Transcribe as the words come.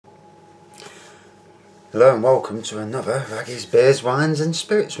Hello and welcome to another Raggy's Beers, Wines and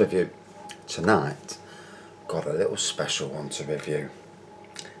Spirits review. Tonight, got a little special one to review.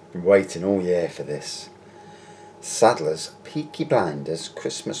 Been waiting all year for this. Sadlers Peaky Blinders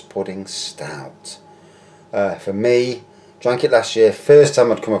Christmas Pudding Stout. For me, drank it last year, first time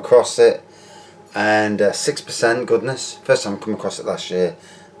I'd come across it, and 6% goodness. First time I'd come across it last year,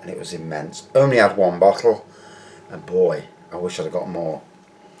 and it was immense. Only had one bottle, and boy, I wish I'd have got more.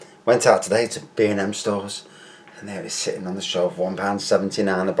 Went out today to B&M stores and there it is sitting on the shelf,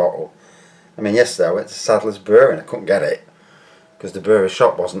 £1.79 a bottle. I mean, yesterday I went to Sadlers Brewery and I couldn't get it because the brewery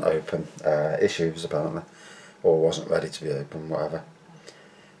shop wasn't open. Issues apparently, or wasn't ready to be open, whatever.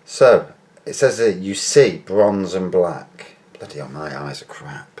 So it says here, you see bronze and black. Bloody hell, my eyes are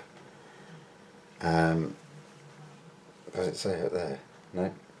crap. Does it say up there?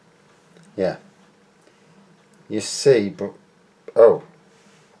 No? Yeah. You see, oh.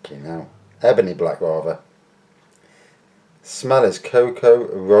 Now, ebony black rather. Smell is cocoa,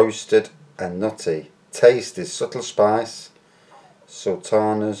 roasted and nutty. Taste is subtle spice.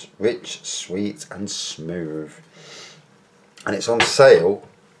 Sultanas, rich, sweet and smooth. And it's on sale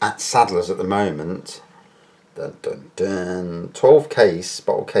at Sadler's at the moment. Dun, dun, dun. 12 case,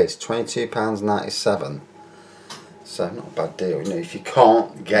 bottle case, £22.97. So not a bad deal. You know, if you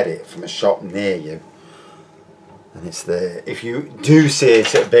can't get it from a shop near you, and it's there. If you do see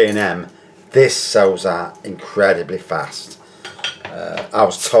it at B&M, this sells out incredibly fast. I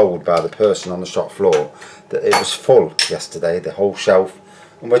was told by the person on the shop floor that it was full yesterday, the whole shelf.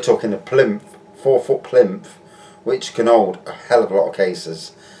 And we're talking a plinth, 4-foot plinth, which can hold a hell of a lot of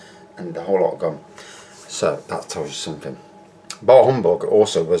cases, and the whole lot gone. So that tells you something. Bar Humbug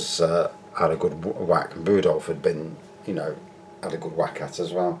also was had a good whack, and Rudolph had been, you know, had a good whack at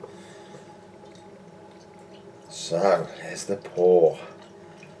as well. So, here's the pour.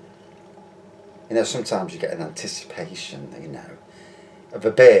 You know, sometimes you get an anticipation, you know, of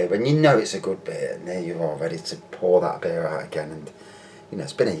a beer when you know it's a good beer, and there you are ready to pour that beer out again. And, you know,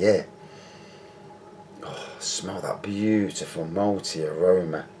 it's been a year. Oh, smell that beautiful malty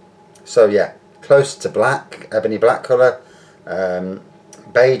aroma. So, yeah, close to black, ebony black colour,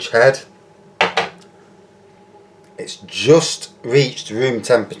 beige head. It's just reached room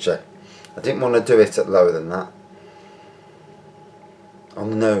temperature. I didn't want to do it at lower than that. On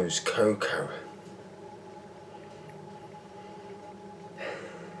the nose, cocoa.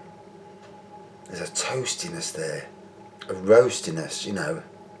 There's a toastiness there, a roastiness, you know.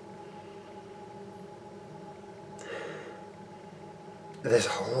 There's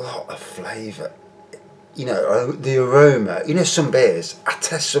a lot of flavour. You know, the aroma. You know, some beers, I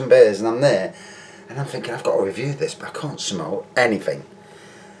test some beers and I'm there and I'm thinking I've got to review this, but I can't smell anything.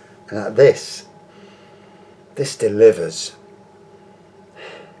 And this delivers.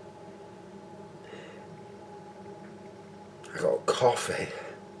 I got coffee.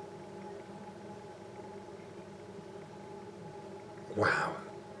 Wow.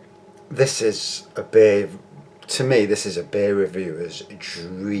 This is a beer, to me this is a beer reviewer's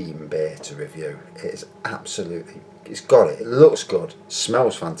dream beer to review. It is absolutely, it's got it. It looks good,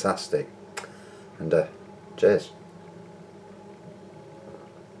 smells fantastic. And cheers.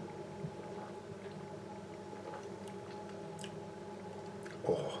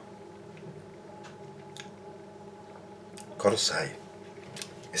 Oh. Gotta say,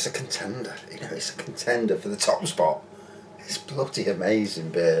 it's a contender. You know, it's a contender for the top spot. It's bloody amazing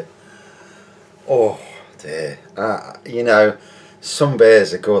beer. Oh dear. You know, some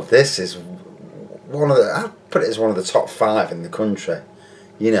beers are good. This is one of the, I'd put it as one of the top 5 in the country.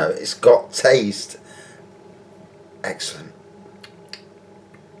 You know, it's got taste. Excellent.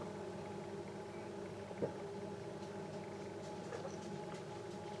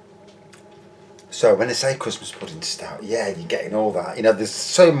 So when I say Christmas pudding stout, yeah, you're getting all that. You know, there's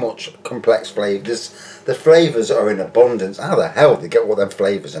so much complex flavours. The flavours are in abundance. How the hell they get all them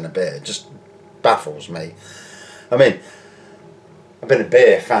flavours in a beer? It just baffles me. I mean, I've been a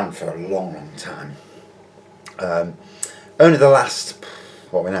beer fan for a long, long time. Only the last,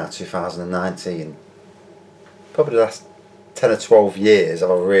 what we're now, 2019, probably the last 10 or 12 years have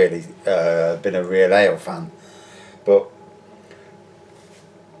I really been a real ale fan. But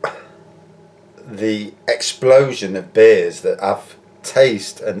the explosion of beers that have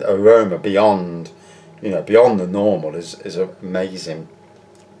taste and aroma beyond, you know, beyond the normal is amazing.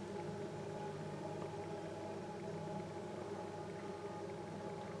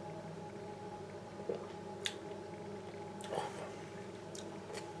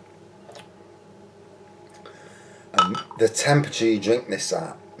 And the temperature you drink this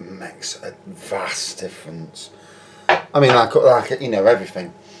at makes a vast difference. I mean, like you know,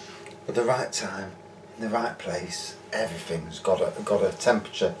 everything. At the right time, in the right place. Everything's got a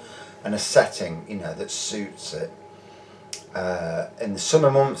temperature and a setting, you know, that suits it. In the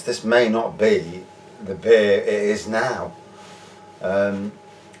summer months, this may not be the beer it is now,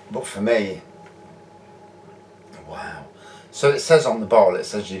 but for me, wow. So it says on the bottle, it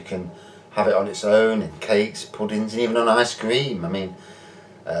says you can have it on its own in cakes, puddings, and even on ice cream. I mean,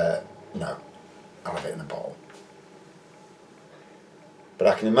 no, I'll have it in a bottle. But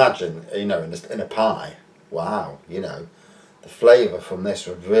I can imagine, you know, in a pie, wow, you know, the flavour from this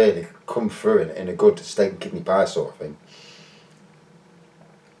would really come through in a good steak and kidney pie sort of thing.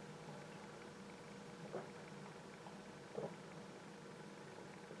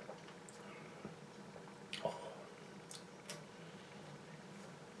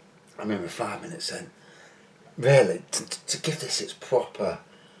 I mean, we're 5 minutes in. Really, to give this its proper,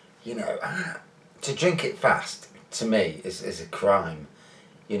 you know, to drink it fast, to me, is a crime.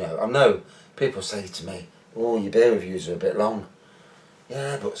 You know, I know people say to me, oh, your beer reviews are a bit long.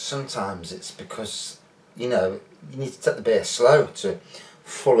 Yeah, but sometimes it's because, you know, you need to take the beer slow to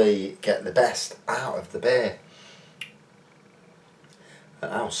fully get the best out of the beer.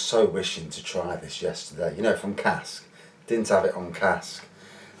 And I was so wishing to try this yesterday, you know, from cask. Didn't have it on cask.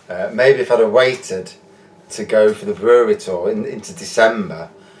 Maybe if I'd have waited to go for the brewery tour into December,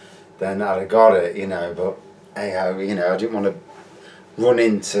 then I'd have got it, you know, but hey, you know, I didn't want to run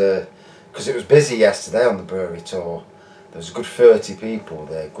into, because it was busy yesterday on the brewery tour. There was a good 30 people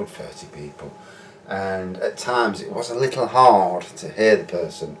there, good 30 people, and at times it was a little hard to hear the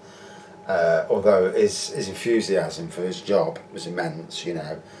person, although his enthusiasm for his job was immense, you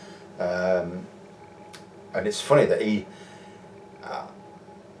know. And it's funny that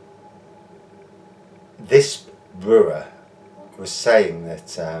this brewer was saying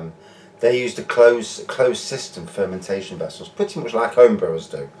that they used a closed system fermentation vessels, pretty much like home brewers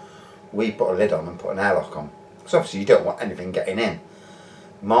do. We put a lid on and put an airlock on, because obviously you don't want anything getting in.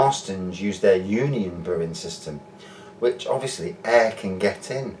 Marston's use their union brewing system, which obviously air can get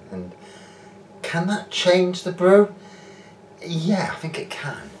in. And can that change the brew? Yeah, I think it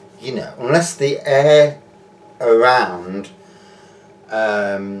can. You know, unless the air around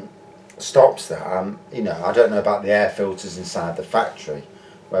stops that. You know, I don't know about the air filters inside the factory,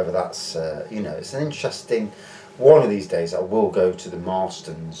 whether that's you know, it's an interesting. One of these days I will go to the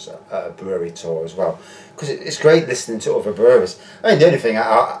Marston's brewery tour as well, because it's great listening to other brewers. I mean, the only thing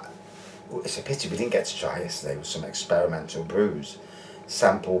it's a pity we didn't get to try yesterday was some experimental brews,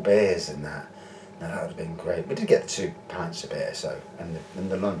 sample beers and that. Now that would have been great. We did get 2 pints of beer, so and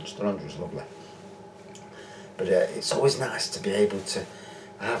the lunch was lovely. But it's always nice to be able to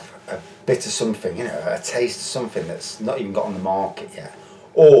have a bit of something, you know, a taste of something that's not even got on the market yet,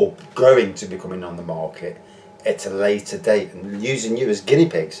 or going to be coming on the market at a later date, and using you as guinea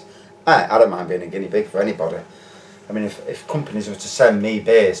pigs. I don't mind being a guinea pig for anybody. I mean, if companies were to send me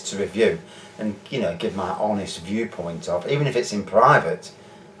beers to review and, you know, give my honest viewpoint of, even if it's in private,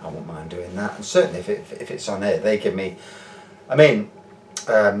 I wouldn't mind doing that. And certainly if it's on air, they give me, I mean,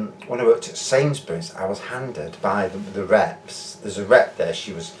 when I worked at Sainsbury's, I was handed by the reps. There's a rep there.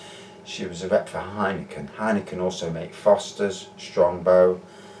 She was a rep for Heineken. Heineken also make Foster's, Strongbow,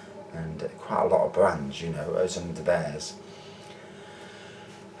 and quite a lot of brands, you know, as under theirs.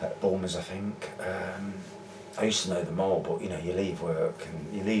 At Bulmers, I think. I used to know them all, but you know, you leave work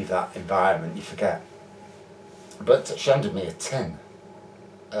and you leave that environment, you forget. But she handed me a tin,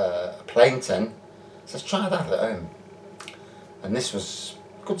 a plain tin. Says, try that at home. And this was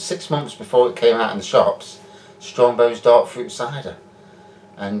a good 6 months before it came out in the shops. Strongbow's dark fruit cider.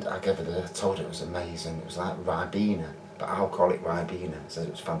 And I told her it was amazing. It was like Ribena, but alcoholic Ribena. So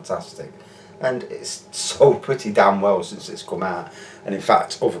it was fantastic. And it's sold pretty damn well since it's come out. And in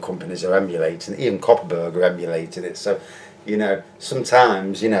fact, other companies are emulating it. Even Copperberg are emulating it. So, you know,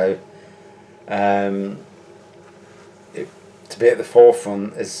 sometimes, you know, to be at the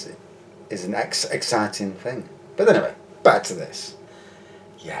forefront is an exciting thing. But anyway, back to this.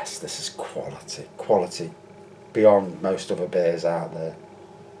 Yes, this is quality. Quality beyond most other beers out there.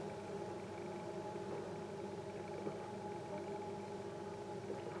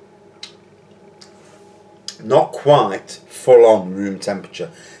 Not quite full on room temperature.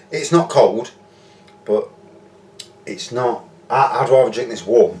 It's not cold, but it's not. I'd rather drink this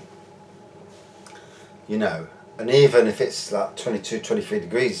warm, you know, and even if it's like 22, 23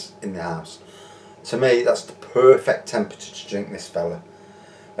 degrees in the house, to me that's the perfect temperature to drink this fella.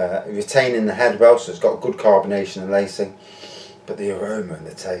 Retaining the head well, so it's got good carbonation and lacing, but the aroma and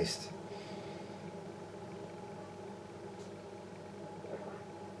the taste.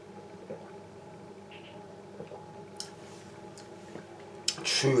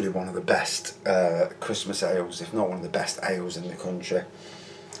 truly one of the best Christmas ales, if not one of the best ales in the country.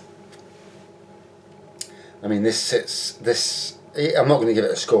 I mean, I'm not going to give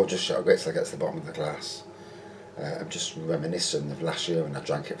it a score just yet. I'll wait till I get to the bottom of the glass. I'm just reminiscent of last year when I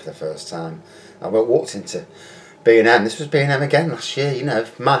drank it for the first time. I walked into B&M. This was B&M again last year. You know,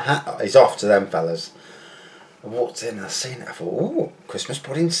 my hat is off to them fellas. I walked in and I seen it. I thought, ooh, Christmas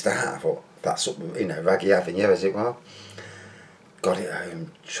pudding stout. I thought, that's up, you know, Raggy Avenue, as it were. Got it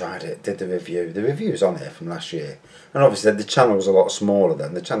home, tried it, did the review. The review's on here from last year. And obviously the channel's a lot smaller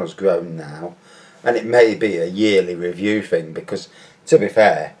then. The channel's grown now. And it may be a yearly review thing because, to be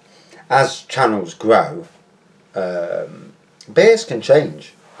fair, as channels grow, beers can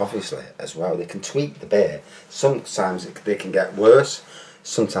change, obviously, as well. They can tweak the beer. Sometimes they can get worse.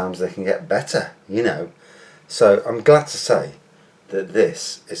 Sometimes they can get better, you know. So I'm glad to say that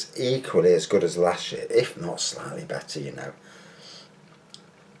this is equally as good as last year, if not slightly better, you know.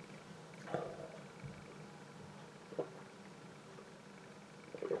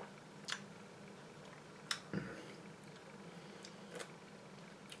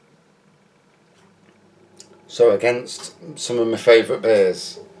 So against some of my favourite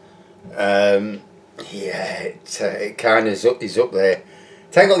beers, yeah, it kind of is up there.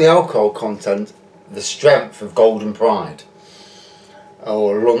 It ain't got the alcohol content, the strength of Golden Pride,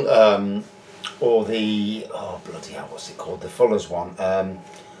 or the bloody hell, what's it called? The Fuller's one,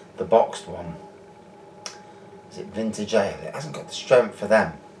 the boxed one. Is it Vintage Ale? It hasn't got the strength for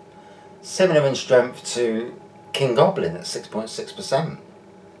them. Similar in strength to King Goblin at 6.6%.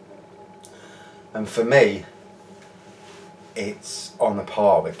 And for me, it's on a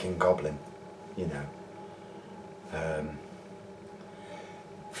par with King Goblin, you know.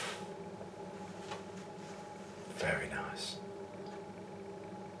 Very nice.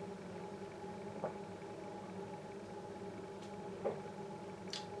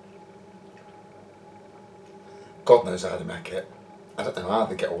 God knows how to make it. I don't know how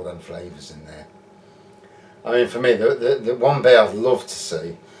they get all them flavours in there. I mean, for me, the one beer I'd love to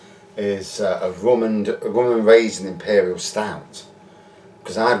see is a rum and raisin imperial stout,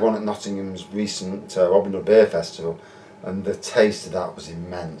 because I had one at Nottingham's recent Robin Hood Beer Festival, and the taste of that was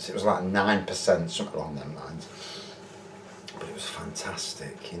immense. It was like 9%, something along them lines, but it was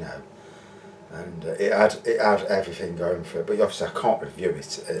fantastic, you know. And it had everything going for it. But obviously I can't review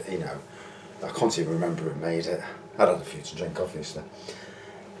it, you know. I can't even remember who made it. I'd had a few to drink, obviously,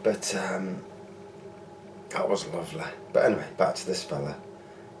 but that was lovely. But anyway, back to this fella.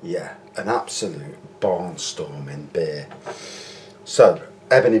 Yeah, an absolute barnstorming beer. So,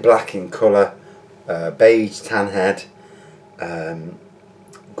 ebony black in colour, beige tan head,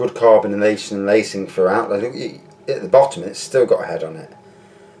 good carbonation and lacing throughout. At the bottom it's still got a head on it.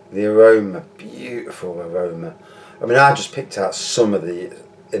 The aroma, beautiful aroma. I mean, I just picked out some of the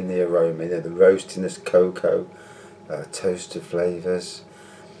in the aroma, you know, the roastiness, cocoa, toasted flavours.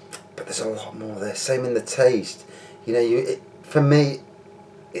 But there's a lot more there. Same in the taste. You know, for me,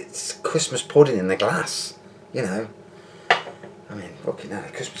 it's Christmas pudding in the glass, you know. I mean, looking at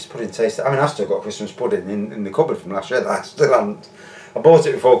it, Christmas pudding taste. I mean, I've still got Christmas pudding in the cupboard from last year that I still haven't. I bought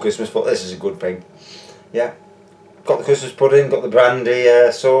it before Christmas, but this is a good thing. Yeah, got the Christmas pudding, got the brandy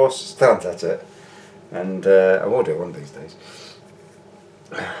sauce, still haven't had it. And I will do it one of these days.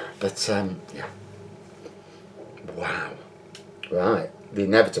 But, yeah. Wow. Right, the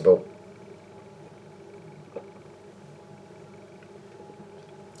inevitable.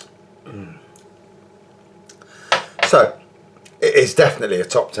 So, it is definitely a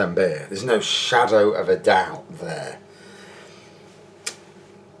top 10 beer. There's no shadow of a doubt there.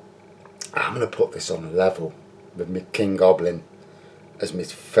 I'm going to put this on a level with my King Goblin as my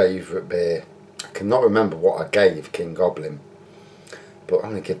favourite beer. I cannot remember what I gave King Goblin, but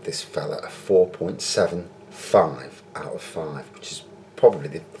I'm going to give this fella a 4.75 out of 5, which is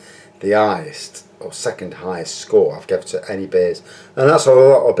probably the highest or second highest score I've given to any beers, and that's a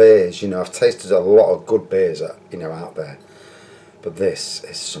lot of beers. You know, I've tasted a lot of good beers, you know, out there, but this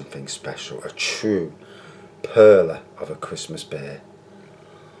is something special, a true perler of a Christmas beer.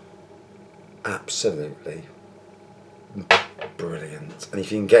 Absolutely brilliant. And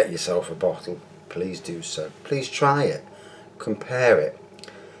if you can get yourself a bottle, please do so. Please try it, compare it,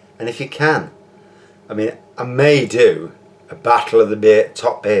 and if you can, I mean, I may do a battle of the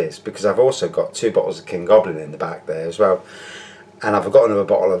top beers, because I've also got 2 bottles of King Goblin in the back there as well, and I've got another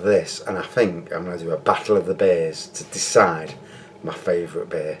bottle of this, and I think I'm going to do a battle of the beers to decide my favourite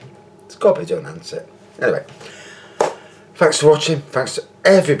beer. It's got to be done, hasn't it? Anyway, thanks for watching. Thanks to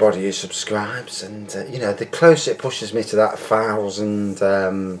everybody who subscribes, and you know, the closer it pushes me to that 1,000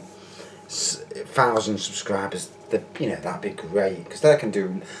 1,000 subscribers, you know, that'd be great, because then I can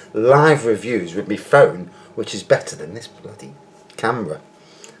do live reviews with my phone, which is better than this bloody camera,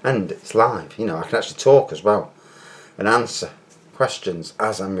 and it's live. You know, I can actually talk as well and answer questions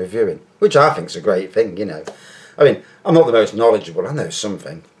as I'm reviewing, which I think is a great thing. You know, I mean, I'm not the most knowledgeable. I know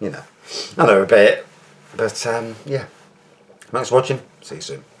something. You know, I know a bit, but yeah. Thanks for watching. See you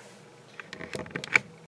soon.